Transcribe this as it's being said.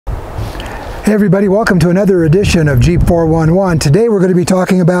Hey everybody, welcome to another edition of Jeep 411. Today we're going to be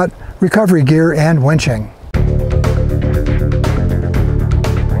talking about recovery gear and winching.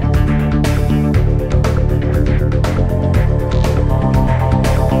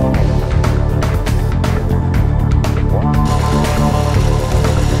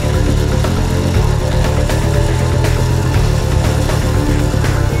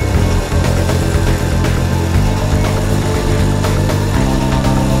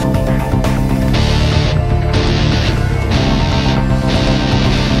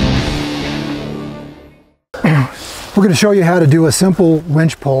 We're going to show you how to do a simple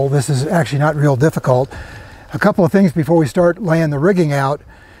winch pull. This is actually not real difficult. A couple of things before we start laying the rigging out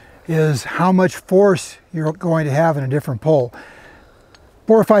is how much force you're going to have in a different pull.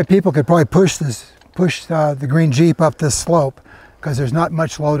 4 or 5 people could probably push the green Jeep up this slope because there's not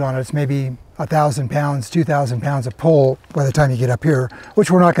much load on it. It's maybe 1,000 pounds, 2,000 pounds of pull by the time you get up here, which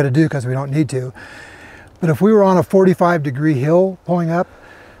we're not going to do because we don't need to. But if we were on a 45-degree hill pulling up,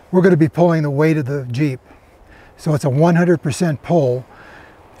 we're going to be pulling the weight of the Jeep. So it's a 100% pull.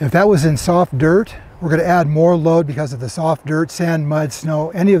 If that was in soft dirt, we're going to add more load because of the soft dirt, sand, mud,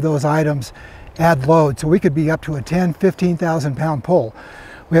 snow, any of those items add load. So we could be up to a 10, 15,000 pound pull.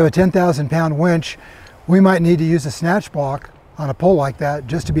 We have a 10,000 pound winch. We might need to use a snatch block on a pull like that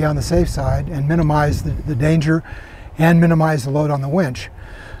just to be on the safe side and minimize the danger and minimize the load on the winch.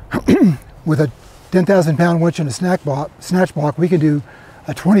 With a 10,000 pound winch and a snatch block, we can do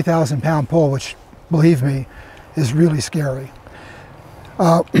a 20,000 pound pull, which, believe me, is really scary.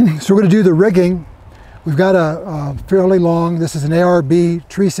 So we're going to do the rigging. We've got a fairly long, this is an ARB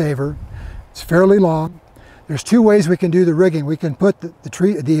tree saver. It's fairly long. There's 2 ways we can do the rigging. We can put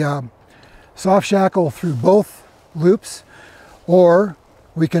the soft shackle through both loops, or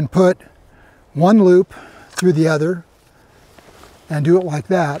we can put one loop through the other and do it like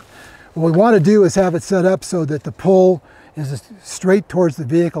that. What we want to do is have it set up so that the pull is as straight towards the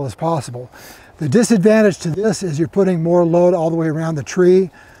vehicle as possible. The disadvantage to this is you're putting more load all the way around the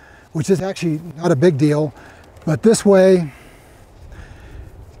tree, which is actually not a big deal. But this way,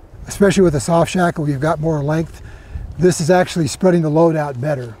 especially with a soft shackle, you've got more length. This is actually spreading the load out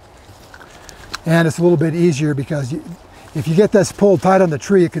better. And it's a little bit easier because if you get this pulled tight on the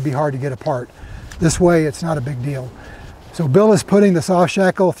tree, it could be hard to get apart. This way, it's not a big deal. So Bill is putting the soft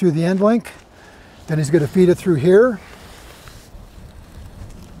shackle through the end link. Then he's going to feed it through here.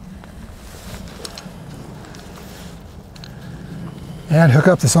 And hook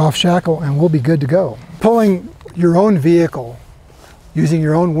up the soft shackle and we'll be good to go. Pulling your own vehicle using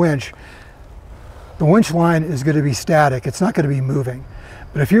your own winch, the winch line is going to be static. It's not going to be moving.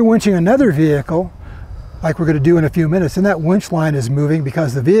 But if you're winching another vehicle, like we're going to do in a few minutes, then that winch line is moving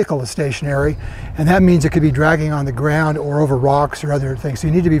because the vehicle is stationary, and that means it could be dragging on the ground or over rocks or other things. So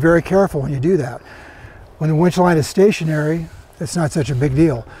you need to be very careful when you do that. When the winch line is stationary, it's not such a big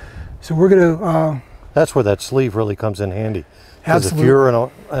deal. So we're going to... That's where that sleeve really comes in handy. Because if Absolutely. you're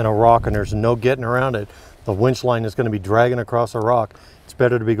in a rock and there's no getting around it, the winch line is going to be dragging across a rock. It's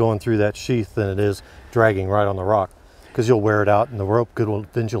better to be going through that sheath than it is dragging right on the rock, because you'll wear it out and the rope will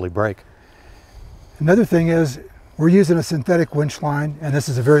eventually break. Another thing is we're using a synthetic winch line, and this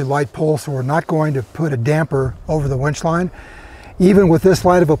is a very light pull, so we're not going to put a damper over the winch line. Even with this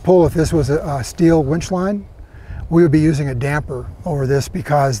light of a pull, if this was a steel winch line, we would be using a damper over this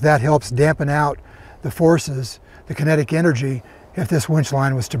because that helps dampen out the forces, the kinetic energy, if this winch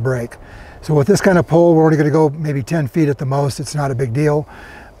line was to break. So with this kind of pull, we're only going to go maybe 10 feet at the most. It's not a big deal,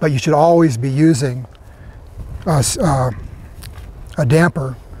 but you should always be using a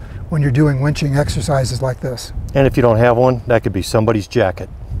damper when you're doing winching exercises like this. And if you don't have one, that could be somebody's jacket.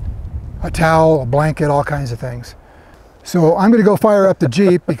 A towel, a blanket, all kinds of things. So I'm going to go fire up the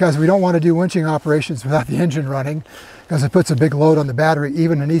Jeep because we don't want to do winching operations without the engine running, because it puts a big load on the battery,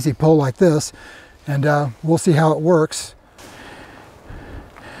 even an easy pull like this. And we'll see how it works.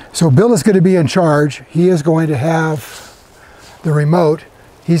 So Bill is going to be in charge. He is going to have the remote.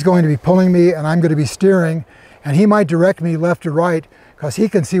 He's going to be pulling me and I'm going to be steering, and he might direct me left to right because he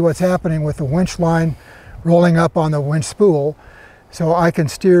can see what's happening with the winch line rolling up on the winch spool. So I can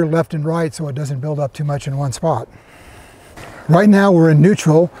steer left and right so it doesn't build up too much in one spot. Right now we're in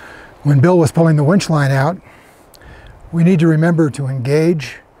neutral. When Bill was pulling the winch line out, we need to remember to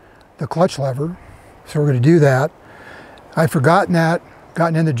engage the clutch lever. So we're going to do that. I'd forgotten that,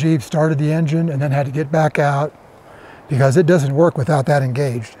 gotten in the Jeep, started the engine, and then had to get back out because it doesn't work without that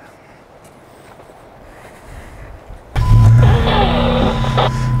engaged.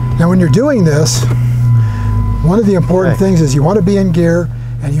 Now when you're doing this, one of the important things is you want to be in gear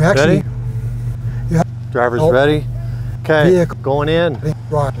and you actually... Ready? Driver's ready? Okay, going in.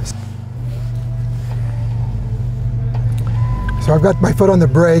 Right. So I've got my foot on the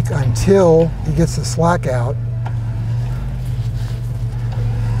brake until he gets the slack out.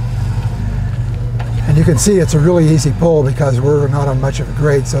 And you can see it's a really easy pull because we're not on much of a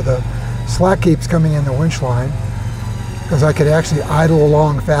grade, so the slack keeps coming in the winch line because I could actually idle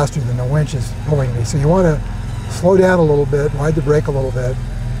along faster than the winch is pulling me. So you want to slow down a little bit, ride the brake a little bit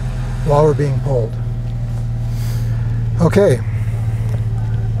while we're being pulled. Okay.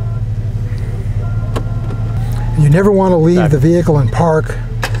 You never want to leave the vehicle in park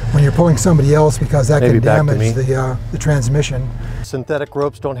when you're pulling somebody else because that can damage the transmission. Synthetic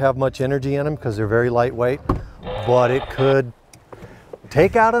ropes don't have much energy in them because they're very lightweight, but it could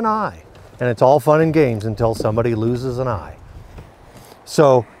take out an eye. And it's all fun and games until somebody loses an eye.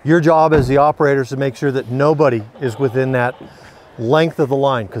 So your job as the operator is to make sure that nobody is within that length of the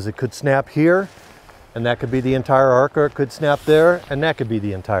line, because it could snap here and that could be the entire arc, or it could snap there and that could be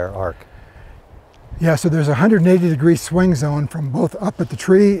the entire arc. Yeah, so there's a 180-degree swing zone from both up at the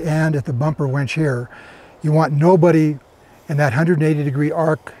tree and at the bumper winch here. You want nobody in that 180-degree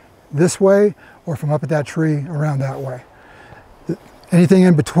arc this way or from up at that tree around that way. Anything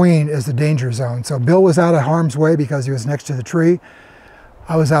in between is the danger zone. So Bill was out of harm's way because he was next to the tree.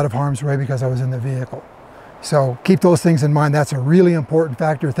 I was out of harm's way because I was in the vehicle. So keep those things in mind. That's a really important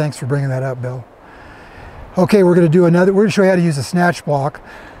factor. Thanks for bringing that up, Bill. Okay, we're going to show you how to use a snatch block.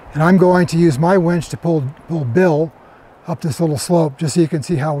 And I'm going to use my winch to pull Bill up this little slope just so you can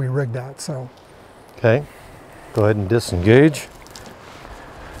see how we rigged that. So, okay, go ahead and disengage.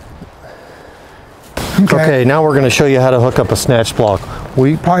 Okay, now we're going to show you how to hook up a snatch block.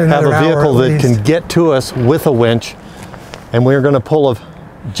 We have a vehicle that can get to us with a winch, and we're going to pull a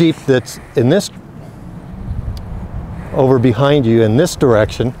Jeep that's in this, over behind you in this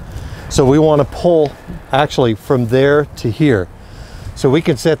direction. So we want to pull actually from there to here. So we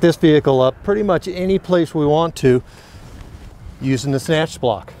can set this vehicle up pretty much any place we want to using the snatch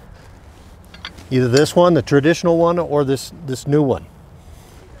block. Either this one, the traditional one, or this new one.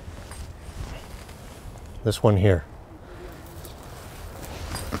 This one here.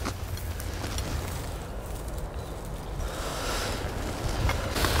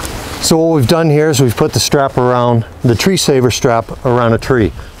 So what we've done here is we've put the strap around, the tree saver strap around a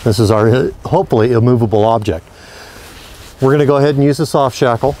tree. This is our hopefully immovable object. We're going to go ahead and use the soft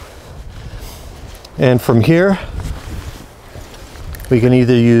shackle. And from here, we can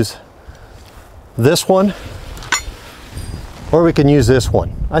either use this one or we can use this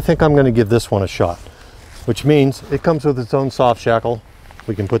one. I think I'm going to give this one a shot, which means it comes with its own soft shackle.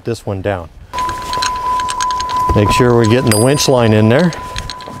 We can put this one down. Make sure we're getting the winch line in there.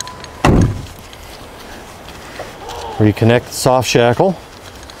 Reconnect the soft shackle.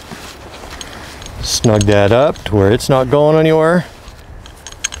 Snug that up to where it's not going anywhere.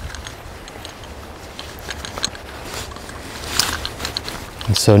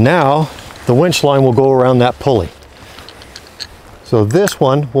 And so now the winch line will go around that pulley. So this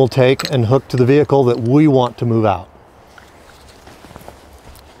one will take and hook to the vehicle that we want to move out.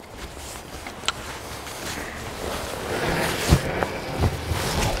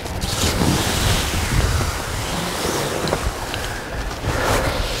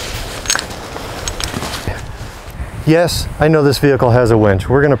 Yes, I know this vehicle has a winch.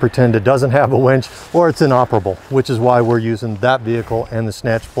 We're going to pretend it doesn't have a winch or it's inoperable, which is why we're using that vehicle and the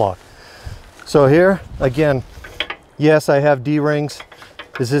snatch block. So here, again, yes, I have D-rings.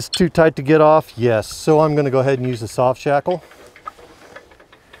 Is this too tight to get off? Yes. So I'm going to go ahead and use the soft shackle.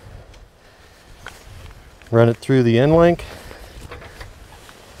 Run it through the end link.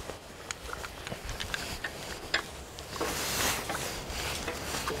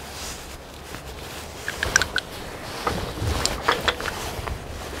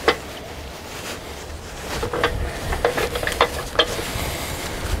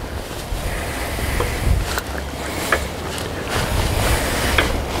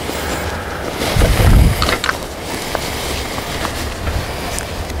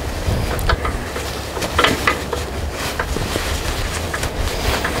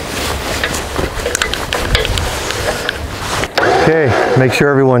 Okay, make sure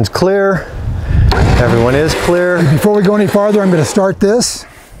everyone's clear. Everyone is clear. Before we go any farther, I'm going to start this.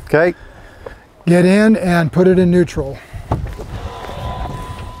 Okay. Get in and put it in neutral.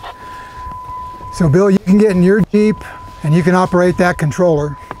 So Bill, you can get in your Jeep and you can operate that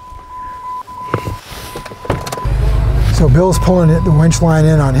controller. So Bill's pulling the winch line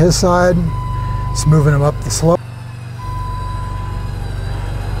in on his side. It's moving him up the slope.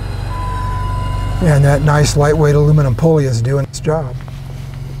 And that nice lightweight aluminum pulley is doing its job.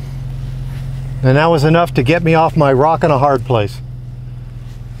 And that was enough to get me off my rock in a hard place.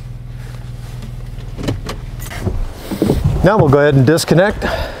 Now we'll go ahead and disconnect.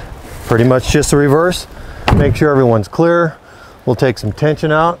 Pretty much just the reverse. Make sure everyone's clear. We'll take some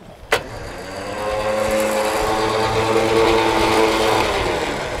tension out.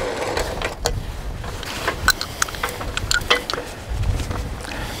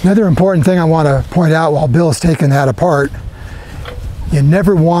 Another important thing I want to point out while Bill's taking that apart, you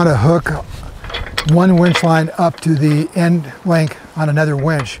never want to hook one winch line up to the end link on another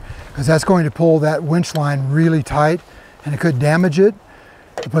winch, because that's going to pull that winch line really tight and it could damage it.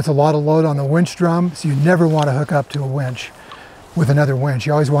 It puts a lot of load on the winch drum, so you never want to hook up to a winch with another winch.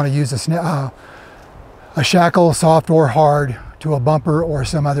 You always want to use a shackle, soft or hard, to a bumper or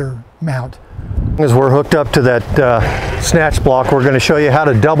some other mount. As we're hooked up to that snatch block, we're going to show you how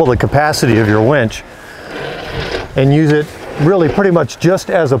to double the capacity of your winch and use it really pretty much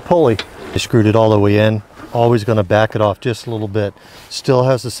just as a pulley. I screwed it all the way in. Always going to back it off just a little bit. Still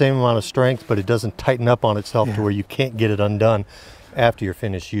has the same amount of strength, but it doesn't tighten up on itself to where you can't get it undone after you're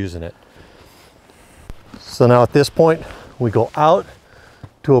finished using it. So now at this point, we go out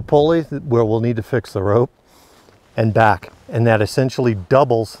to a pulley where we'll need to fix the rope and back. And that essentially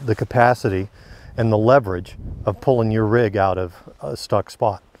doubles the capacity and the leverage of pulling your rig out of a stuck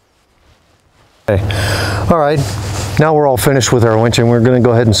spot. Okay. All right, now we're all finished with our winch and we're going to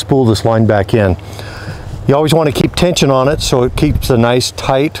go ahead and spool this line back in. You always want to keep tension on it so it keeps a nice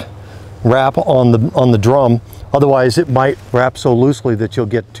tight wrap on the drum. Otherwise it might wrap so loosely that you'll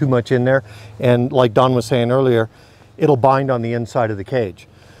get too much in there, and like Don was saying earlier, it'll bind on the inside of the cage.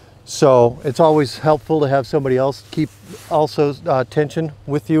 So it's always helpful to have somebody else keep tension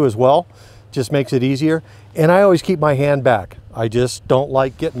with you as well. Just makes it easier. And I always keep my hand back. I just don't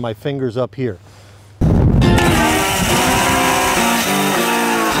like getting my fingers up here.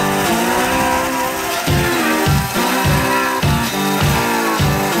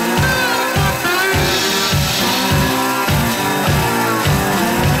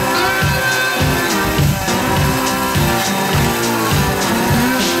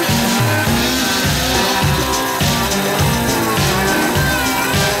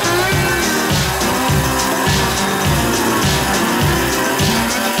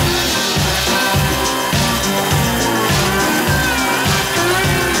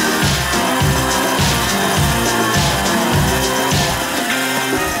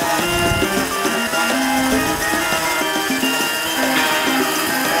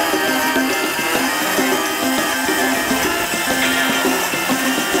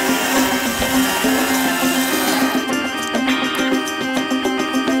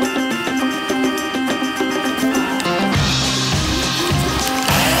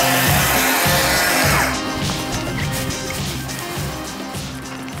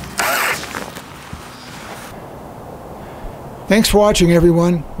 Thanks for watching,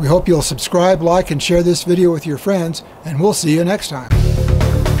 everyone. We hope you'll subscribe, like, and share this video with your friends, and we'll see you next time.